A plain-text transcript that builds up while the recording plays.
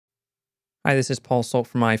Hi, this is Paul Solt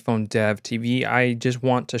from iPhone Dev TV. I just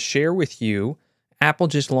want to share with you, Apple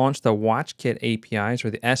just launched the WatchKit APIs or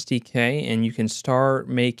the SDK, and you can start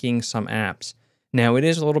making some apps. Now, it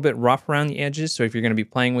is a little bit rough around the edges, so if you're going to be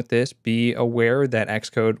playing with this, be aware that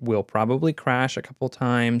Xcode will probably crash a couple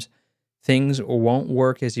times. Things won't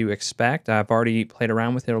work as you expect. I've already played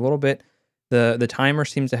around with it a little bit. The timer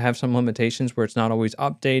seems to have some limitations where it's not always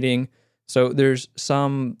updating. So there's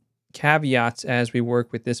some caveats as we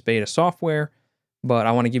work with this beta software, but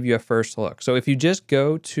I want to give you a first look. So if you just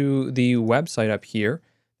go to the website up here,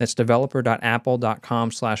 that's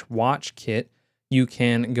developer.apple.com/watchkit, you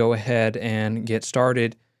can go ahead and get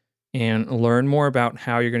started and learn more about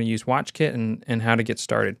how you're going to use WatchKit and how to get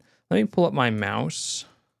started. Let me pull up my mouse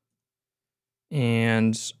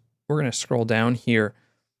and we're going to scroll down here.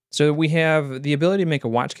 So we have the ability to make a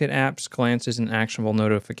WatchKit apps, glances, and actionable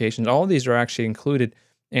notifications. All of these are actually included.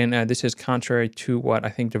 And this is contrary to what I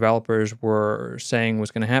think developers were saying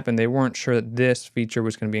was going to happen. They weren't sure that this feature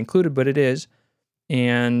was going to be included, but it is.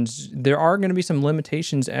 And there are going to be some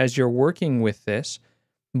limitations as you're working with this,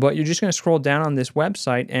 but you're just going to scroll down on this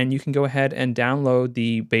website and you can go ahead and download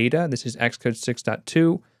the beta. This is Xcode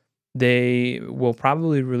 6.2. They will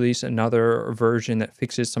probably release another version that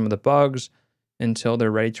fixes some of the bugs until they're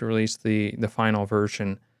ready to release the final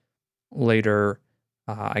version later,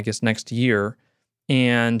 I guess next year.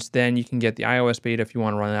 And then you can get the iOS beta if you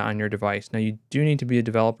want to run that on your device. Now, you do need to be a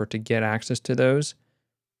developer to get access to those.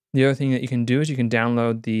 The other thing that you can do is you can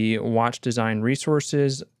download the watch design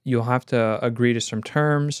resources. You'll have to agree to some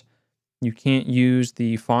terms. You can't use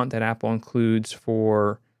the font that Apple includes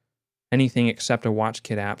for anything except a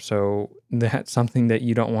WatchKit app. So that's something that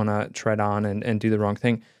you don't want to tread on and do the wrong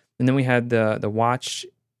thing. And then we had the watch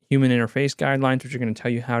human interface guidelines, which are going to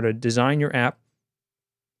tell you how to design your app.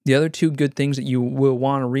 The other two good things that you will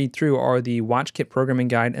want to read through are the WatchKit programming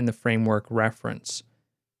guide and the framework reference.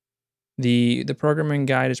 The programming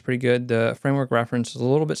guide is pretty good. The framework reference is a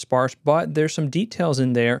little bit sparse, but there's some details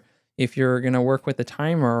in there. If you're going to work with the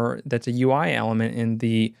timer, that's a UI element in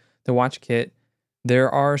the WatchKit, there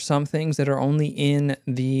are some things that are only in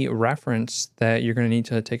the reference that you're going to need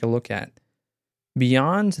to take a look at.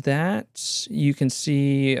 Beyond that, you can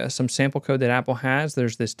see some sample code that Apple has.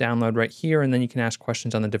 There's this download right here, and then you can ask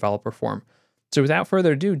questions on the developer form. So without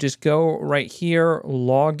further ado, just go right here,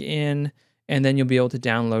 log in, and then you'll be able to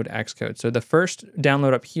download Xcode. So the first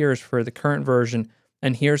download up here is for the current version,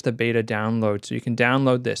 and here's the beta download. So you can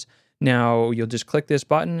download this. Now, you'll just click this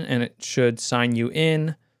button, and it should sign you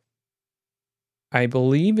in. I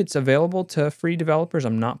believe it's available to free developers.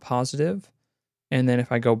 I'm not positive. And then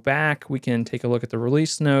if I go back, we can take a look at the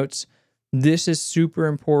release notes. This is super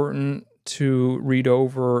important to read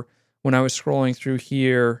over. When I was scrolling through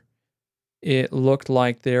here, it looked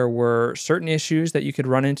like there were certain issues that you could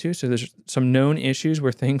run into. So there's some known issues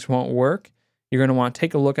where things won't work. You're going to want to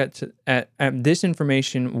take a look at this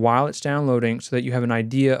information while it's downloading so that you have an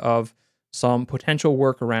idea of some potential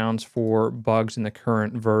workarounds for bugs in the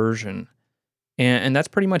current version. And that's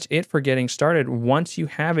pretty much it for getting started. Once you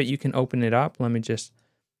have it, you can open it up. Let me just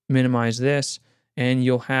minimize this, and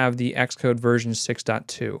you'll have the Xcode version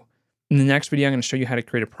 6.2. In the next video, I'm going to show you how to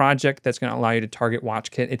create a project that's going to allow you to target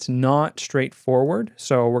WatchKit. It's not straightforward,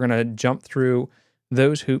 so we're going to jump through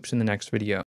those hoops in the next video.